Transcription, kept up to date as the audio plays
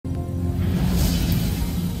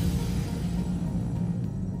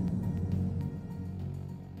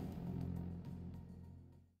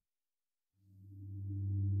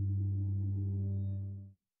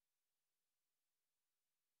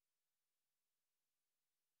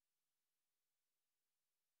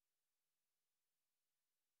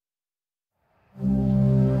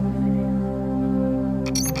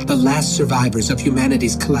last survivors of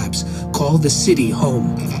humanity's collapse, call the city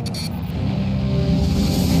home.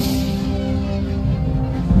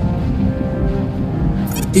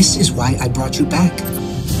 This is why I brought you back.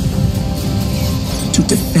 To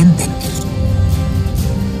defend them.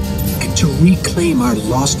 And to reclaim our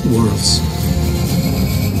lost worlds.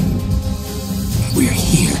 We're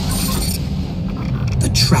here.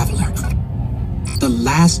 The Traveler. The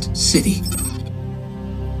last city.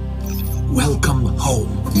 Welcome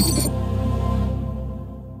home.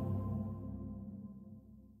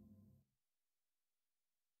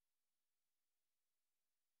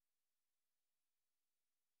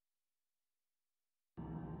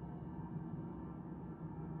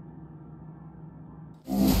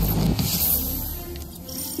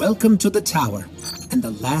 Welcome to the Tower, and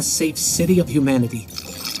the last safe city of humanity.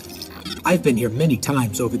 I've been here many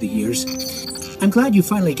times over the years. I'm glad you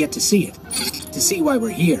finally get to see it, to see why we're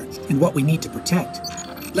here and what we need to protect.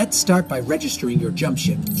 Let's start by registering your jump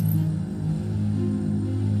ship.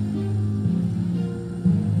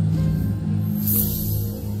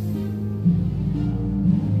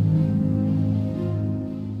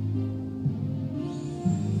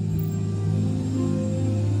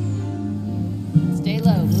 Stay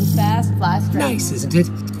low, move fast, fly straight. Nice, isn't it?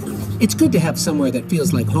 It's good to have somewhere that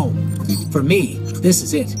feels like home. For me, this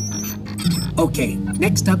is it. Okay,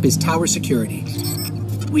 next up is tower security.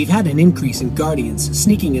 We've had an increase in Guardians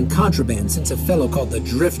sneaking in contraband since a fellow called the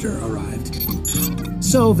Drifter arrived.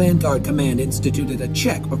 So Vanguard Command instituted a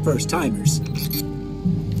check for first-timers.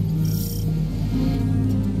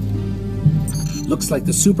 Looks like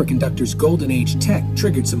the superconductor's Golden Age tech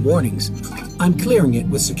triggered some warnings. I'm clearing it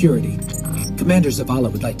with security. Commander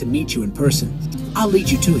Zavala would like to meet you in person. I'll lead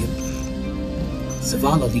you to him.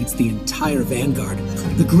 Zavala leads the entire Vanguard,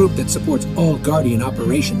 the group that supports all Guardian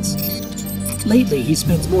operations. Lately, he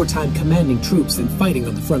spends more time commanding troops than fighting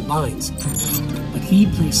on the front lines. But he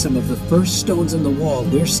placed some of the first stones in the wall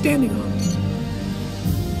we're standing on.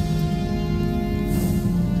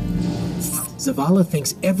 Zavala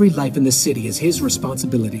thinks every life in the city is his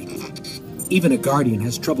responsibility. Even a Guardian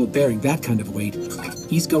has trouble bearing that kind of weight.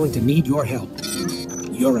 He's going to need your help.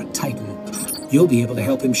 You're a Titan. You'll be able to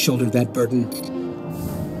help him shoulder that burden.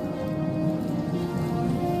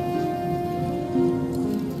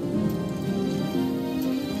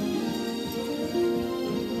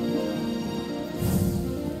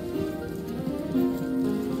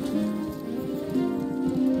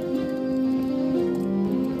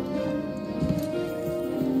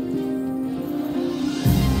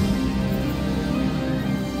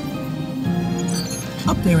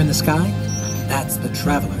 Up there in the sky, that's the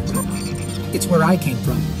Traveler. It's where I came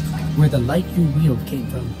from, where the light you wield came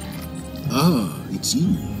from. Ah, it's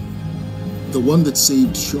you. The one that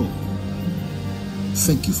saved Shaw.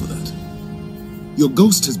 Thank you for that. Your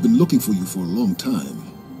ghost has been looking for you for a long time.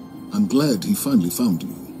 I'm glad he finally found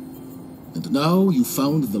you. And now you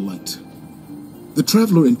found the light. The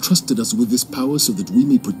Traveler entrusted us with this power so that we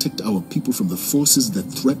may protect our people from the forces that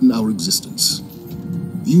threaten our existence.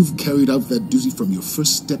 You've carried out that duty from your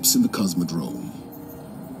first steps in the Cosmodrome.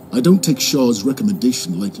 I don't take Shaw's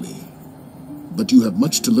recommendation lightly, but you have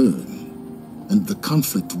much to learn, and the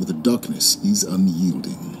conflict with the darkness is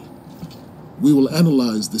unyielding. We will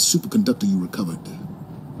analyze the superconductor you recovered.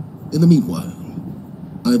 In the meanwhile,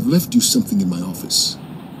 I've left you something in my office.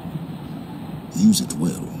 Use it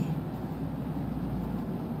well.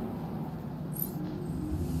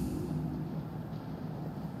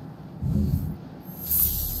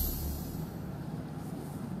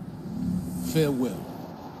 Farewell.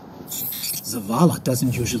 Zavala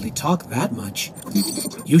doesn't usually talk that much.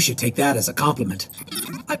 You should take that as a compliment.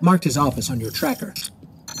 I've marked his office on your tracker.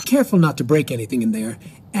 Careful not to break anything in there,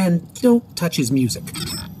 and don't touch his music.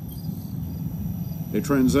 A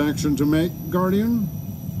transaction to make, Guardian?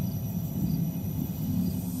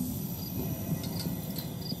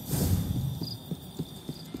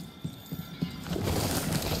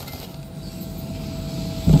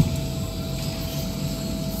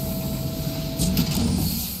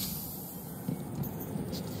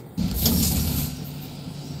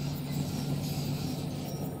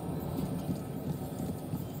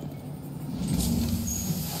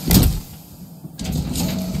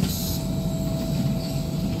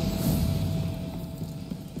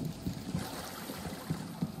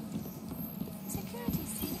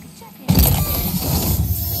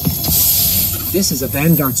 This is a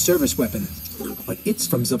Vanguard service weapon, but it's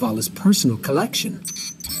from Zavala's personal collection.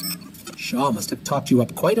 Shaw must have topped you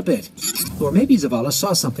up quite a bit, or maybe Zavala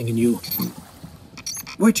saw something in you.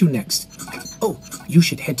 Where to next? Oh, you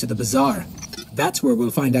should head to the bazaar. That's where we'll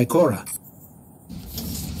find Ikora.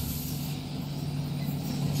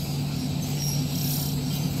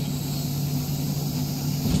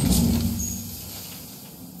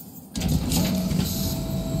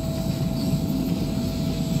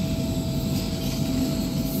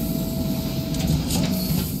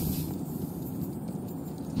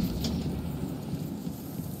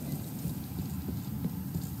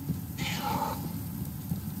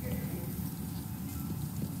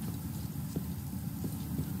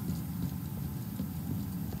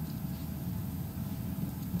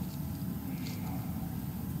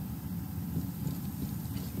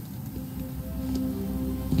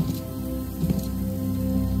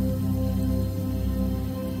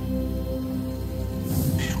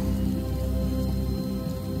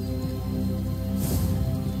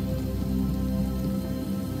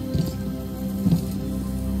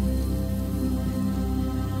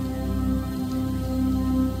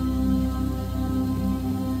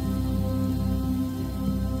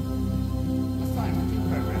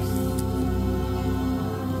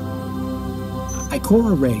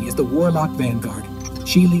 Ikora Ray is the Warlock Vanguard.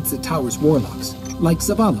 She leads the tower's warlocks, like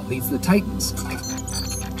Zavala leads the Titans.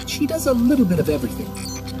 She does a little bit of everything,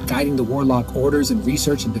 guiding the warlock orders in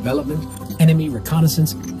research and development, enemy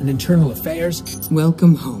reconnaissance, and internal affairs.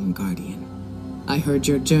 Welcome home, Guardian. I heard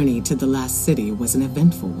your journey to the last city was an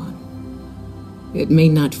eventful one. It may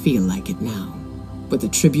not feel like it now, but the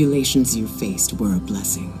tribulations you faced were a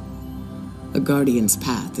blessing. A Guardian's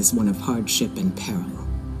path is one of hardship and peril.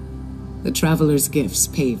 The Traveler's gifts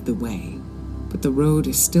paved the way, but the road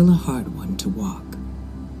is still a hard one to walk.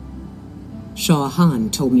 Shah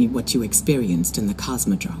Han told me what you experienced in the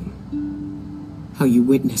Cosmodrome. How you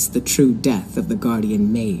witnessed the true death of the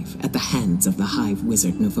Guardian Maeve at the hands of the Hive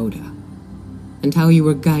Wizard Navoda, and how you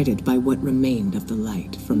were guided by what remained of the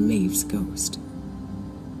light from Maeve's ghost.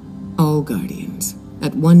 All Guardians,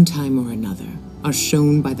 at one time or another, are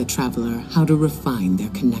shown by the Traveler how to refine their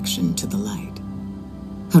connection to the light,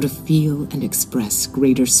 how to feel and express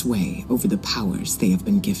greater sway over the powers they have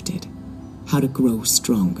been gifted, how to grow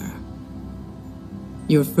stronger.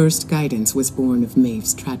 Your first guidance was born of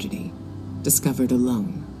Maeve's tragedy, discovered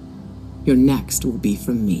alone. Your next will be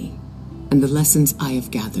from me, and the lessons I have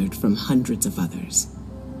gathered from hundreds of others.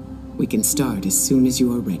 We can start as soon as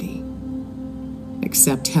you are ready.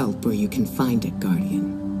 Accept help where you can find it,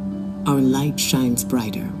 Guardian. Our light shines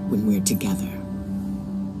brighter when we're together.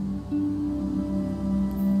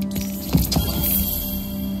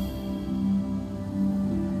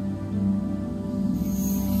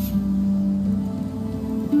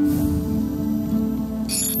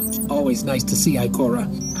 Always nice to see Ikora.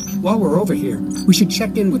 While we're over here, we should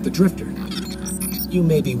check in with the Drifter. You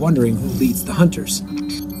may be wondering who leads the Hunters.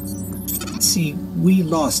 See, we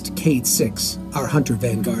lost Cade 6, our Hunter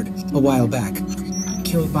Vanguard, a while back.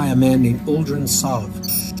 Killed by a man named Uldren Sov.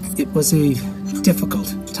 It was a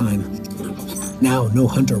difficult time. Now no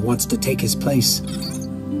Hunter wants to take his place.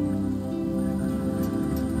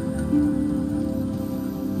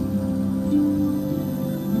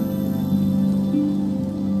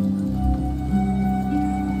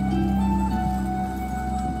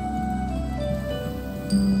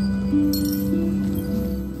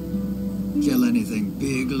 Kill anything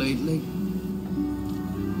big lately?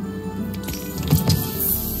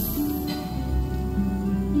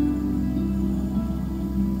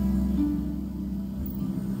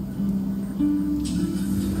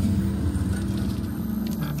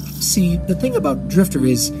 See, the thing about Drifter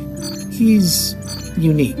is, he's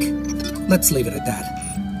unique. Let's leave it at that.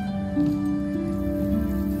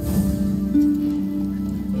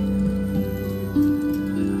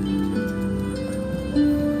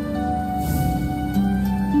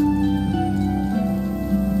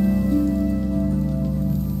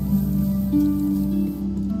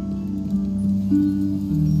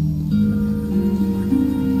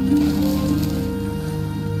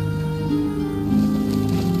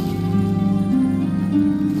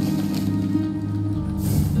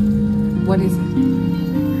 What is it?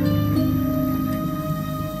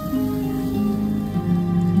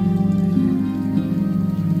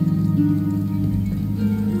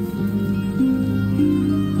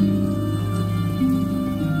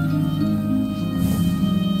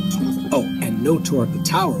 Oh, and no tour of the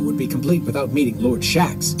tower would be complete without meeting Lord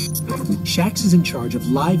Shax. Shax is in charge of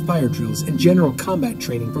live fire drills and general combat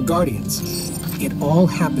training for Guardians. It all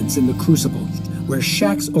happens in the Crucible, where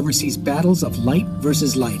Shax oversees battles of light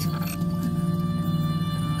versus light.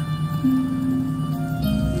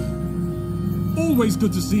 Always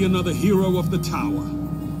good to see another hero of the tower.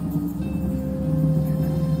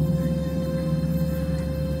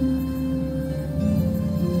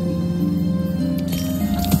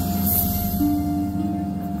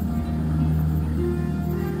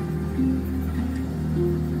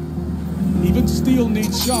 Even steel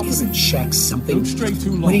needs sharpening. Isn't Shax something? Don't stray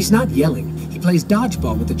too long. When he's not yelling, he plays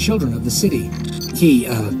dodgeball with the children of the city. He,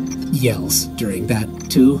 yells during that,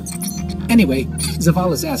 too. Anyway,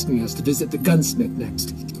 Zavala's asking us to visit the gunsmith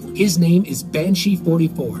next. His name is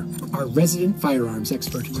Banshee44, our resident firearms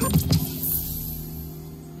expert.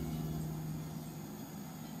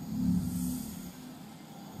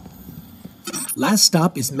 Last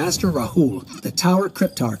stop is Master Rahul, the Tower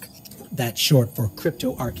Cryptarch. That's short for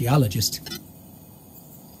crypto-archaeologist.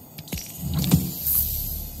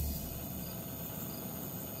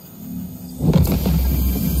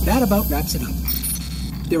 That about wraps it up.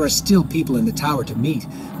 There are still people in the tower to meet,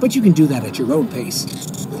 but you can do that at your own pace.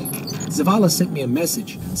 Zavala sent me a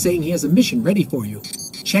message saying he has a mission ready for you.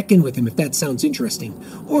 Check in with him if that sounds interesting,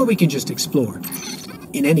 or we can just explore.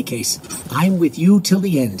 In any case, I'm with you till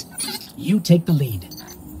the end. You take the lead.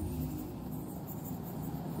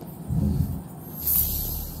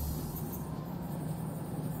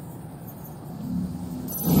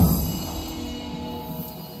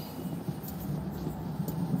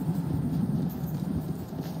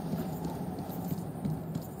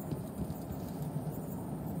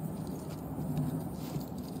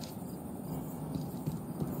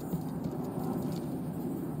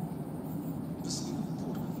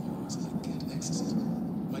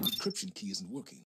 encryption key isn't working.